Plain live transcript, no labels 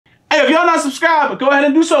y'all not subscribed, go ahead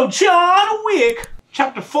and do so. John Wick,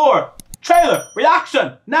 Chapter 4. Trailer,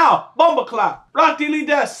 reaction, now, bomba clap, Rocklee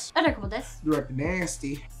des. Other des. Director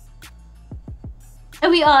Nasty.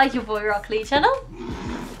 And we are Yaboyrocklee channel.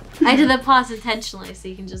 I did the pause intentionally so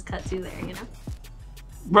you can just cut to there, you know?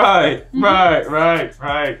 Right.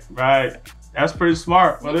 That's pretty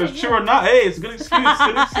smart. Whether it's true or not, hey, it's a good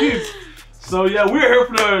excuse, So yeah, we're here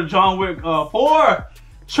for the John Wick 4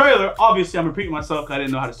 trailer. Obviously, I'm repeating myself because I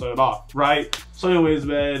didn't know how to start it off, right? So anyways,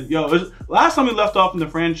 man, last time we left off in the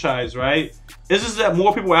franchise, right? It's just that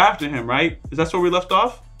more people were after him, right? Is that where we left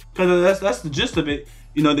off? Because that's the gist of it.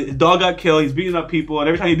 You know, the dog got killed, he's beating up people, and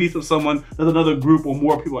every time he beats up someone, there's another group or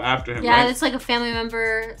more people after him, yeah, right? It's like a family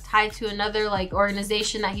member tied to another like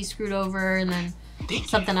organization that he screwed over, and then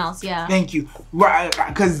something else, yeah. Thank you. Right,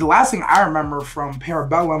 because the last thing I remember from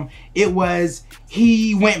Parabellum, it was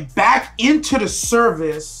he went back into the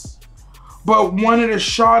service, but one of the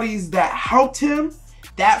shawties that helped him,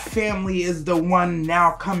 that family is the one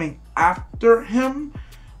now coming after him,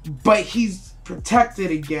 but he's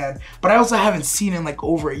protected again. But I also haven't seen him like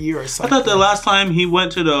over a year or something. I thought the last time he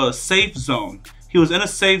went to the safe zone. He was in a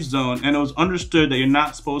safe zone, and it was understood that you're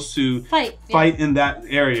not supposed to fight in that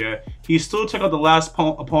area. He still took out the last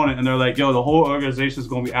opponent, and they're like, yo, the whole organization is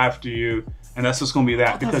going to be after you, and that's just going to be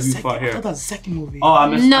that because you fought here. I thought that was the second movie. Oh, I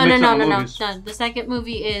missed No. The second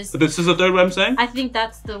movie is... But this is the third one I'm saying? I think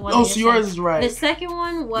that's the one. Oh, so yours is right. The second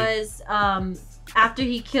one was after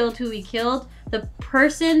he killed who he killed, the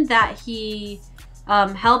person that he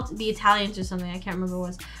helped, the Italians or something, I can't remember what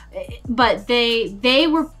it was. But they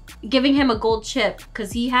were giving him a gold chip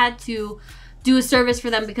because he had to do a service for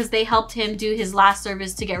them because they helped him do his last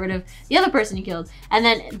service to get rid of the other person he killed. And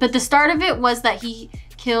then, but the start of it was that he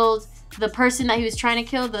killed the person that he was trying to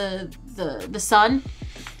kill, the son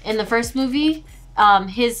in the first movie,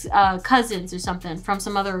 his cousins or something from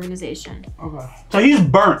some other organization. Okay. So he's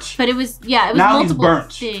burnt. But it was now multiple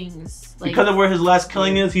things. Like, because of where his last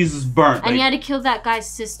killing is, he's just burnt. And he had to kill that guy's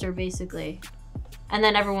sister, basically. And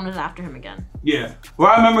then everyone was after him again. Yeah. Where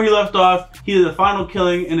I remember he left off, he did the final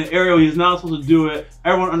killing in an area where he's not supposed to do it.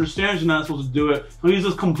 Everyone understands you're not supposed to do it. So he's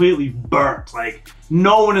just completely burnt. Like,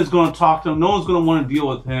 no one is going to talk to him. No one's going to want to deal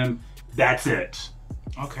with him. That's it.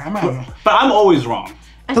 Okay, but I'm always wrong.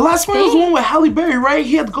 The last one was the one with Halle Berry, right?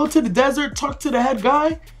 He had to go to the desert, talk to the head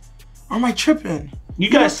guy. Or am I tripping? You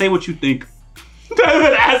guys say what you think.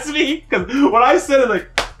 Ask me, because when I said it, like,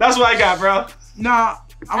 that's what I got, bro. Nah.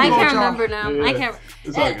 I can't remember now. Yeah. I can't.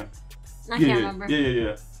 It's all good. I can't remember.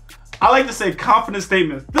 Yeah. I like to say confident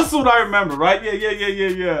statements. This is what I remember, right?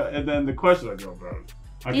 Yeah. And then the question I go, bro.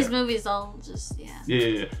 Okay. These movies all just,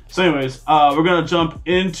 Yeah. So anyways, we're gonna jump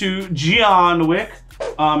into John Wick.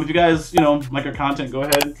 If you guys, like our content, go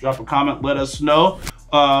ahead, drop a comment, let us know.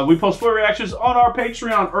 We post full reactions on our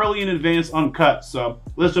Patreon early in advance, uncut. So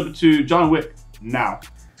let's jump into John Wick now.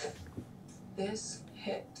 This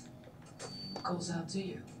hit goes out to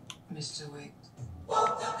you, Mr. Wick.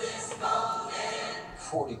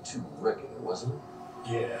 42 regular, wasn't it?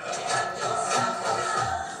 Yeah.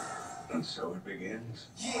 And so it begins.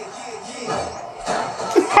 He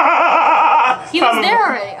was there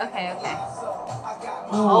already. Okay.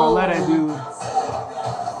 Oh, I let that dude.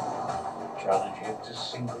 Challenge you to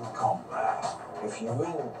single combat. If you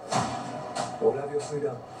win, you'll have your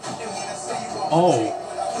freedom.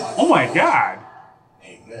 Oh my God.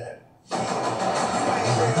 Amen.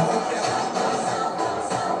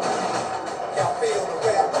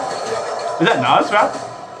 Is that Nas rap?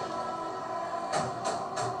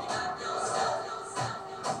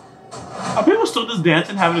 Are people still just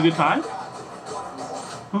dancing, having a good time?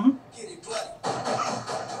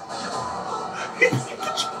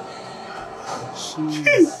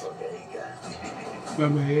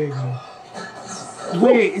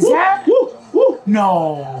 Wait, is that? Woo.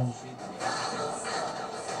 No.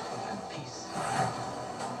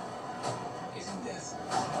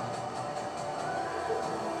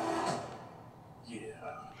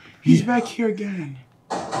 He's back here again.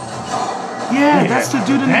 Yeah, that's the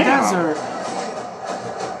dude in the desert.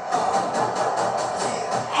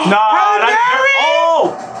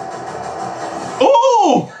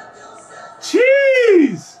 Oh!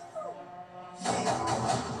 Jeez!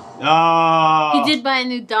 He did buy a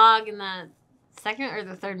new dog in that second or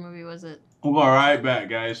the third movie, was it? We're going right back,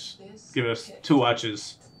 guys. Give us 2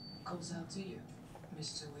 watches. Goes out to you,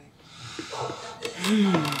 Mr. Wick.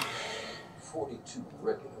 42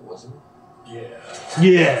 regular, wasn't it?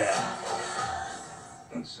 Yeah.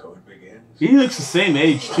 And so it begins. He looks the same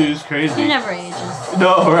age too. It's crazy. He never ages.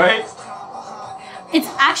 No, right? It's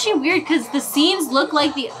actually weird because the scenes look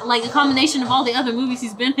like a combination of all the other movies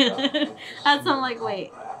he's been in. That's I'm like,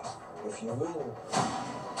 wait. If you win,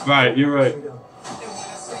 Right, you're right. freedom.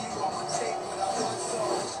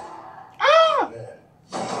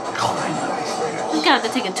 He's gonna have to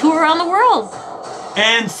take a tour around the world.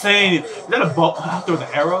 Insane. Is that a boat after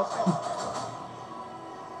the arrow?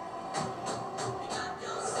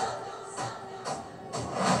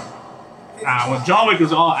 When John Wick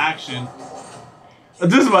is all action.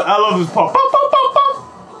 This is what I love this part. Pop, pop, pop, pop.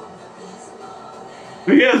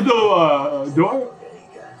 He has no door.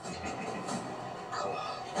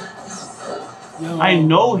 I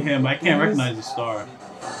know him. I can't recognize the star.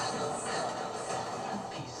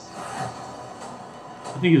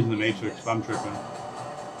 I think he was in the Matrix, if I'm tripping.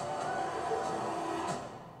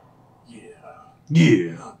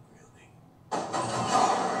 Yeah.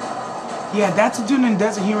 Yeah, that's a dude in the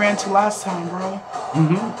desert he ran to last time, bro.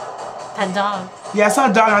 Mm-hmm. That dog. Yeah, I saw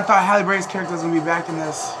a dog and I thought Halle Berry's character was gonna be back in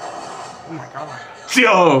this. Oh my god.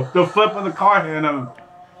 Yo, the flip on the car hitting him.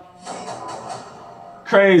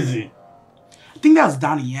 Crazy. I think that was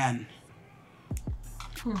Donnie Yen.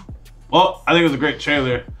 Well, I think it was a great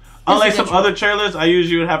trailer. Unlike some other trailers, I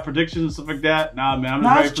usually would have predictions and stuff like that. Nah, man, I'm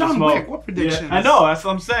just ready for the John smoke. Wick. What predictions? Yeah, I know, that's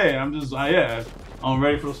what I'm saying. I'm just, yeah, I'm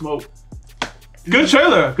ready for the smoke. Good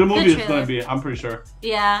trailer. Good movie it's going to be, I'm pretty sure.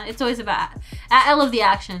 Yeah, it's always about... I love the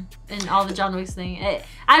action and all the John Wick's thing.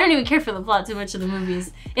 I don't even care for the plot too much of the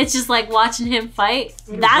movies. It's just like watching him fight.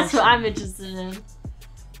 That's what I'm interested in.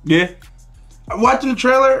 Yeah. Watching the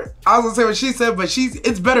trailer, I was going to say what she said, but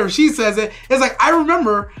it's better if she says it. It's like, I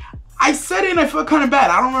remember, I said it and I felt kind of bad.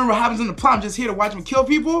 I don't remember what happens in the plot. I'm just here to watch him kill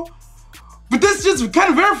people. But this just kind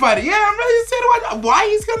of verified it. Yeah, I'm really just here to watch why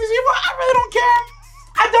he's killing these people. I really don't care.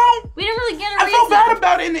 I don't. We didn't really get a I reason. felt bad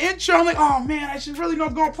about it in the intro. I'm like, oh man, I should really know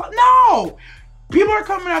what's going on. No! People are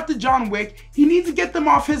coming after John Wick. He needs to get them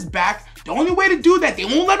off his back. The only way to do that, they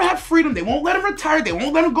won't let him have freedom. They won't let him retire. They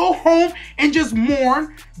won't let him go home and just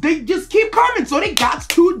mourn. They just keep coming, so they got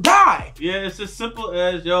to die. Yeah, it's as simple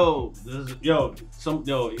as,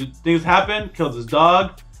 things happen, killed his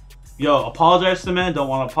dog. Yo, apologize to the man, don't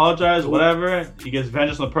want to apologize, whatever. He gets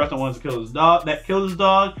vengeance on the person that wants to kill his dog, that killed his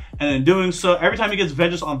dog, and in doing so, every time he gets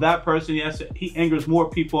vengeance on that person, he angers more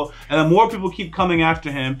people, and then more people keep coming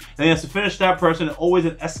after him, and he has to finish that person, and always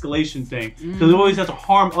an escalation thing. So he always has to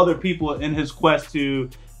harm other people in his quest to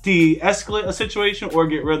de-escalate a situation or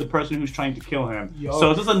get rid of the person who's trying to kill him. So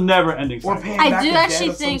it's just a never-ending cycle. I do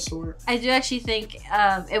actually think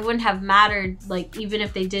it wouldn't have mattered, like, even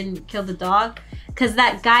if they didn't kill the dog, because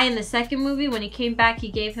that guy in the second movie, when he came back, he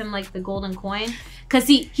gave him like the golden coin, because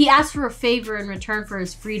he asked for a favor in return for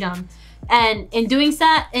his freedom, and in doing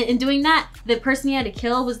that, the person he had to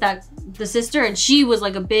kill was the sister, and she was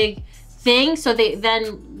like a big thing, so they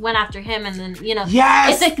then went after him, and then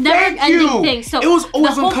it's a never-ending thing. So it was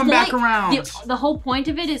always gonna come back around. The whole point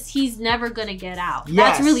of it is he's never gonna get out.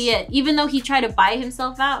 That's really it. Even though he tried to buy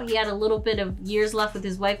himself out, he had a little bit of years left with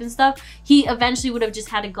his wife and stuff. He eventually would have just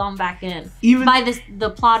had to gone back in. By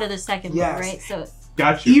the plot of the second movie, right? So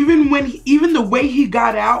got you. Even the way he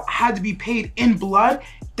got out had to be paid in blood.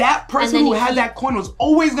 That person who had that coin was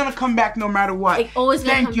always gonna come back no matter what. Like, always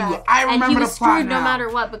gonna come back. I remember and he was the plot screwed now. no matter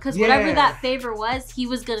what, because whatever that favor was, he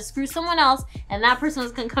was gonna screw someone else, and that person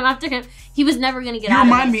was gonna come after him. He was never gonna get out.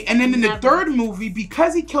 You remind me. And then in the third movie,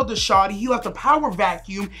 because he killed the shawty, he left a power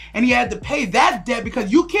vacuum, and he had to pay that debt,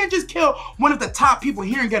 because you can't just kill one of the top people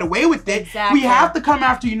here and get away with it. Exactly. We have to come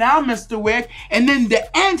after you now, Mr. Wick. And then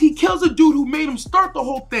the end, he kills a dude who made him start the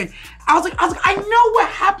whole thing. I was like, I know what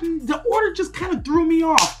happened. The order just kind of threw me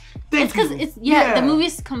off. It's because the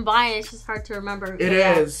movies combined. It's just hard to remember. It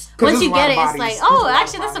is. Once you get it, it's like, oh,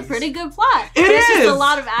 actually, that's a pretty good plot. It's just a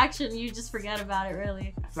lot of action. You just forget about it,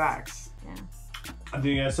 really. Facts. Yeah. I think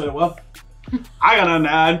you guys said it well. I got nothing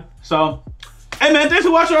to add. So, hey man, thanks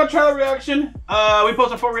for watching our trailer reaction. We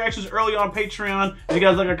posted 4 reactions early on Patreon. If you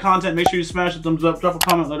guys like our content, make sure you smash the thumbs up, drop a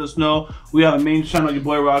comment, let us know. We have a main channel,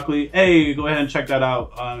 Yaboyrocklee. Hey, go ahead and check that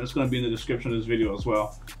out. It's going to be in the description of this video as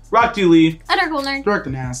well. Rocklee. Dirk the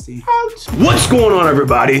Nasty. What's going on,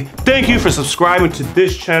 everybody? Thank you for subscribing to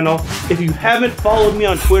this channel. If you haven't followed me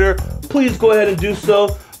on Twitter, please go ahead and do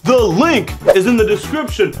so. The link is in the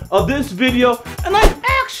description of this video, and I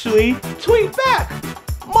actually tweet back.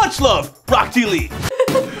 Much love, Rocklee.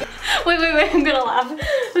 Wait, I'm gonna laugh.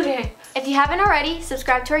 Okay. If you haven't already,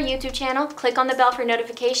 subscribe to our YouTube channel, click on the bell for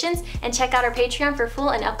notifications, and check out our Patreon for full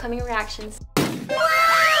and upcoming reactions.